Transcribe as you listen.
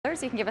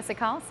Brothers, you can give us a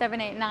call,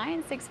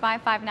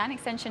 789-6559,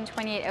 extension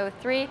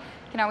 2803. You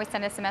can always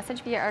send us a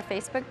message via our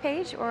Facebook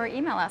page or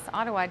email us,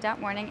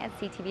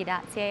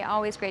 ottawa.morning@ctv.ca.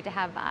 Always great to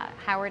have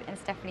Howard and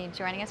Stephanie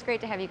joining us.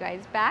 Great to have you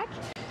guys back.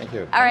 Thank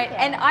you. All right,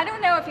 and I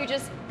don't know if you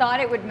just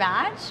thought it would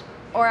match,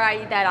 or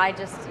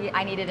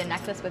I needed a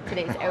necklace with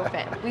today's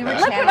outfit. We were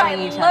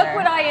channeling each other. Look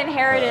what I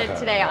inherited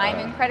today. I'm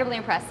incredibly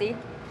impressed. See?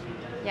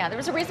 Yeah, there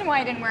was a reason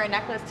why I didn't wear a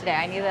necklace today.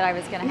 I knew that I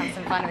was going to have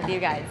some fun with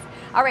you guys.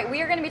 All right,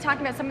 we are going to be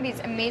talking about some of these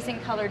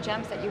amazing colored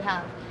gems that you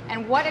have.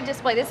 And what a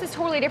display. This is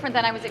totally different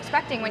than I was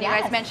expecting when you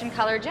guys mentioned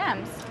colored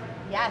gems.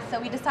 Yeah, so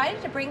we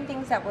decided to bring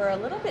things that were a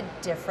little bit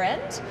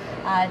different,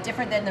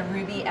 different than the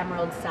ruby,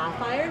 emerald,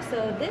 sapphire.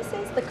 So this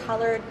is the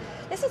colored,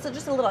 this is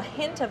just a little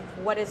hint of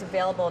what is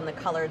available in the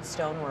colored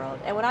stone world.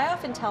 And what I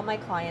often tell my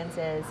clients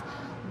is,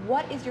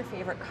 what is your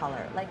favorite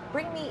color? Like,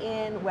 bring me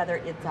in, whether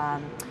it's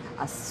a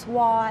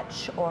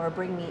swatch or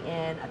bring me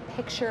in a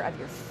picture of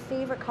your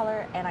favorite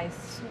color, and I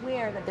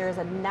swear that there is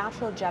a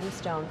natural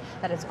gemstone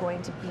that is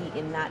going to be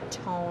in that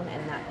tone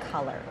and that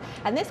color.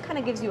 And this kind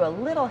of gives you a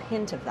little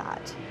hint of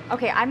that.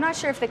 Okay, I'm not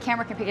sure if the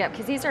camera can pick it up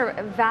because these are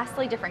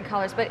vastly different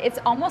colors, but it's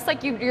almost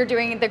like you're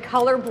doing the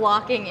color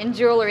blocking in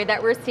jewelry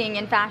that we're seeing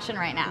in fashion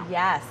right now.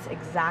 Yes,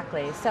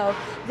 exactly. So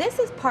this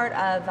is part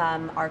of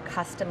our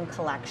custom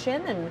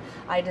collection, and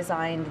I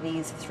designed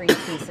these 3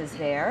 pieces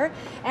there.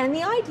 And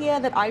the idea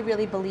that I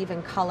really believe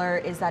in color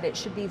is that it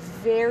should be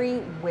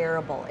very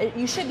wearable.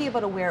 You should be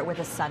able to wear it with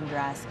a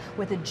sundress,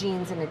 with a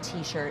jeans and a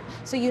t-shirt.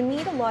 So you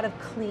need a lot of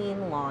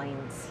clean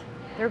lines.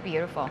 They're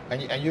beautiful.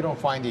 And you don't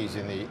find these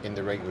in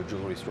the regular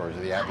jewelry stores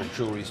or the average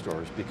jewelry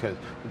stores, because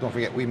don't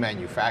forget, we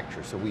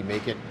manufacture, so we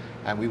make it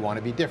and we want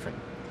to be different.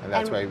 And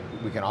that's why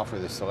we can offer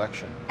this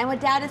selection. And what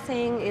Dad is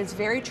saying is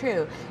very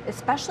true.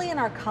 Especially in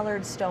our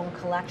colored stone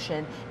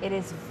collection, it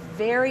is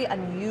very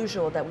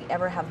unusual that we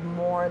ever have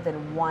more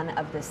than one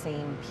of the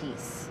same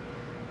piece.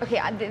 Okay,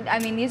 I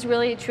mean, these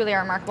really, truly are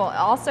remarkable.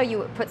 Also,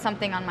 you put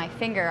something on my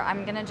finger.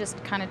 I'm gonna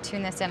just kind of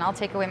tune this in. I'll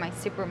take away my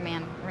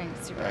Superman ring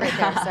right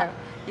there, so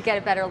you get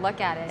a better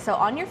look at it. So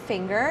on your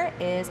finger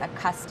is a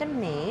custom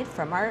made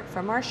from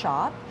our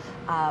shop,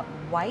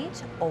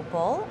 white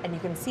opal, and you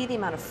can see the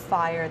amount of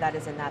fire that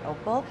is in that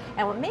opal.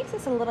 And what makes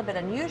this a little bit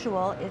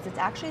unusual is it's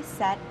actually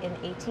set in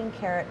 18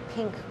 karat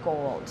pink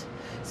gold.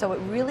 So it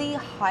really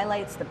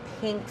highlights the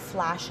pink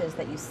flashes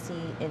that you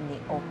see in the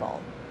opal.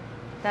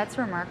 That's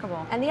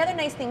remarkable. And the other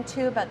nice thing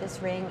too about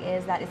this ring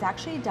is that it's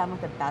actually done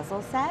with a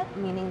bezel set,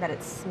 meaning that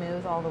it's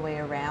smooth all the way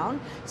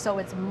around. So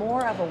it's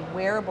more of a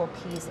wearable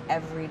piece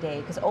every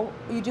day, because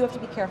you do have to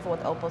be careful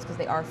with opals because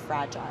they are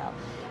fragile.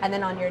 And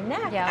then on your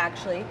neck,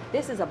 actually,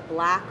 this is a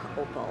black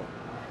opal.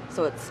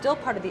 So it's still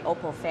part of the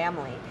opal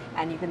family,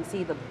 and you can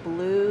see the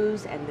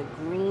blues and the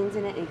greens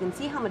in it, and you can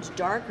see how much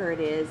darker it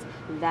is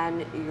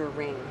than your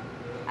ring.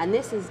 And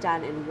this is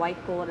done in white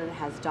gold, and it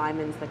has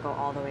diamonds that go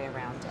all the way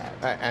around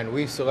it. And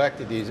we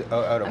selected these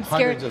out of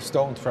hundreds of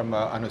stones from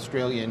an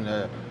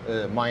Australian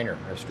miner.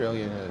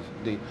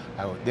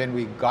 Then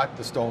we got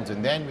the stones,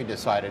 and then we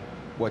decided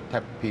what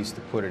type of piece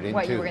to put it into.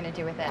 What you were going to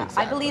do with it.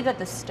 Exactly. I believe that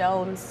the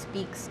stone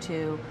speaks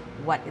to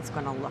what it's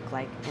going to look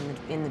like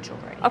in the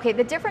jewelry. Okay,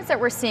 the difference that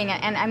we're seeing,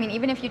 and I mean,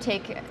 even if you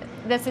take,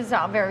 this is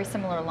a very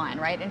similar line,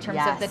 right, in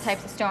terms of the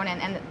types of stone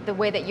and the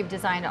way that you've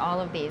designed all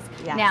of these.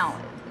 Yes. Now,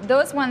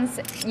 those ones,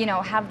 you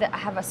know, have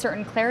a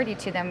certain clarity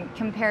to them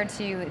compared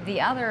to the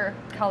other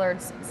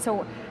colors.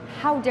 So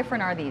how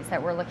different are these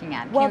that we're looking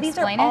at? Well, these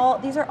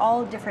are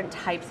all different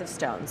types of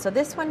stones. So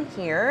this one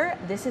here,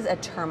 this is a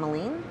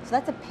tourmaline. So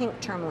that's a pink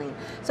tourmaline.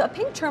 So a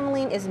pink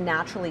tourmaline is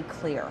naturally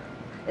clear,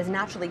 is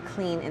naturally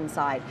clean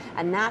inside,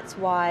 and that's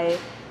why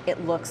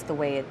it looks the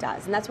way it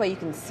does, and that's why you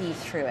can see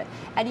through it.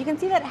 And you can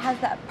see that it has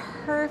that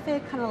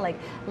perfect kind of like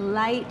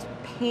light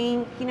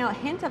pink, you know,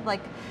 hint of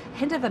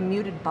a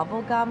muted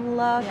bubblegum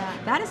look. Yeah.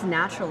 That is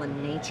natural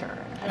in nature.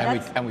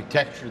 And we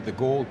textured the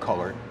gold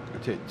color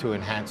to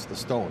enhance the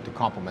stone, to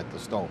complement the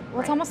stone.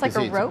 Well, it's almost like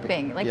a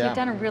roping. Like you've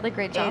done a really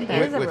great job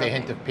there. With a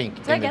hint of pink.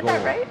 Did I get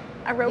that right?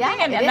 A roping?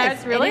 Yeah, and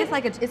that's really? It's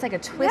like a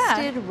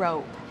twisted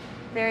rope.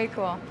 Very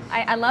cool.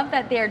 I love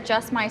that they're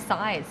just my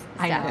size.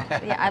 I know.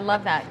 Yeah, I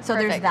love that. So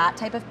there's that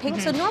type of pink.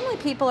 So normally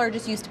people are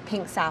just used to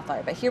pink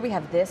sapphire, but here we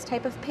have this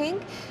type of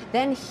pink.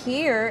 Then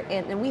here,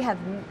 and we have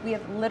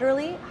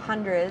literally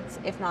hundreds,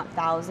 if not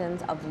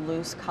thousands, of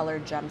loose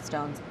colored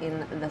gemstones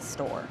in the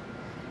store.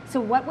 So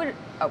what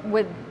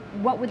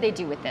would they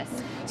do with this?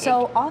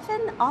 So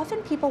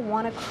often people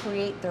want to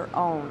create their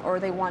own, or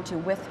they want to,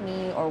 with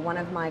me or one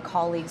of my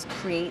colleagues,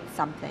 create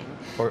something.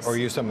 Or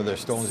use some of their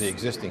stones, the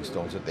existing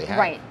stones that they have.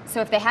 Right. So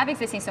if they have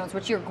existing stones,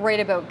 which you're great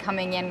about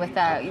coming in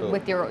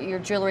with your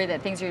jewelry,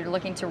 that things you're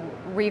looking to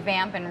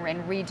revamp and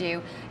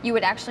redo, you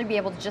would actually be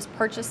able to just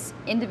purchase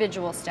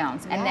individual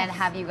stones and then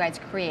have you guys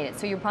create it.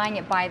 So you're buying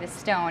it by the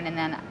stone, and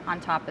then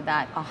on top of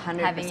that, 100%.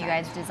 having you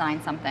guys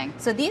design something.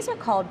 So these are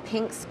called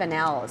pink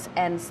spinels,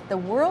 and the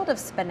world of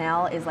spinels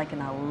spinel is like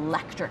an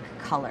electric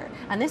color,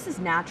 and this is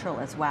natural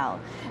as well.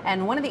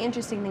 And one of the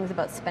interesting things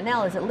about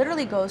spinel is it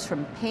literally goes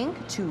from pink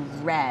to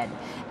red,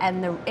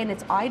 and in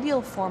its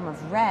ideal form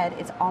of red,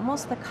 it's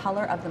almost the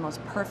color of the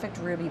most perfect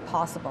ruby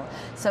possible.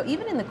 So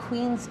even in the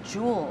Queen's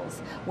jewels,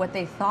 what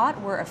they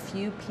thought were a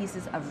few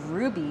pieces of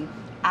ruby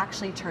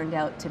actually turned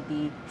out to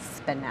be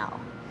spinel.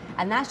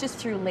 And that's just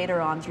through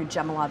later on through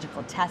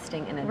gemological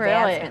testing and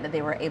advancement that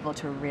they were able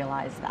to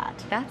realize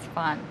that. That's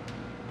fun.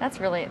 That's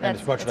really, and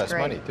it's much less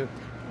great. money too.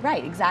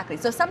 Right, exactly.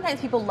 So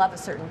sometimes people love a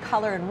certain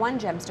color in one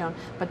gemstone,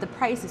 but the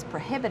price is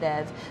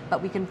prohibitive,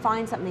 but we can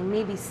find something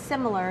maybe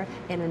similar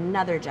in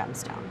another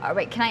gemstone. All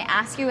right, can I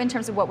ask you in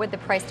terms of what would the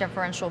price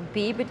differential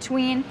be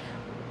between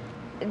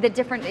the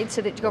different,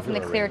 so that to go from the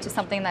clear to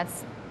something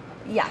that's,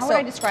 yeah, how would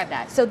I describe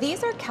that? So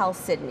these are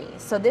chalcedony.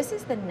 So this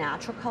is the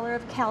natural color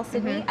of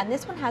chalcedony, and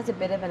this one has a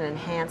bit of an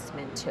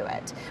enhancement to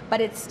it.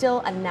 But it's still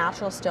a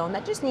natural stone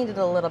that just needed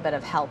a little bit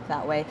of help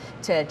that way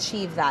to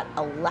achieve that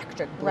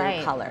electric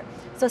blue color.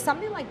 So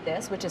something like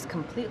this, which is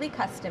completely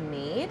custom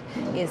made,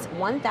 is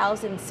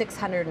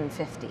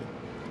 $1,650.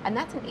 And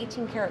that's an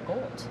 18 karat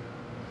gold.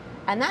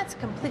 And that's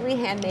completely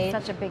handmade.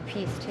 Such a big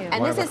piece too.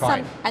 And this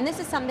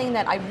is something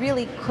that I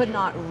really could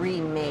not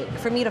remake.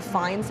 For me to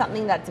find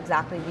something that's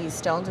exactly these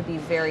stones would be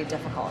very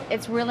difficult.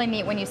 It's really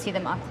neat when you see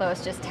them up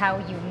close, just how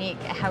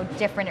unique, how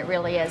different it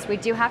really is. We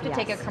do have to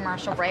take a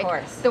commercial break. Of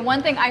course. The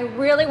one thing I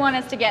really want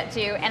us to get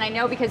to, and I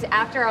know because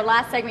after our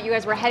last segment, you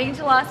guys were heading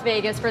to Las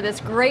Vegas for this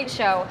great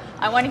show.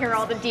 I want to hear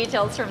all the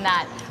details from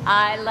that.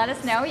 Let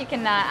us know. You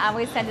can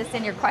always send us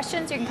in your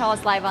questions. You can call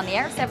us live on the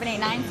air,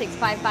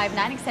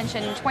 789-6559,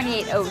 extension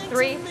 2803.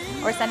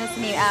 Or send us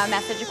a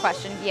message or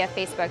question via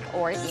Facebook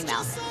or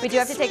email. We do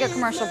have to take a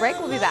commercial break.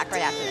 We'll be back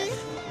right after this.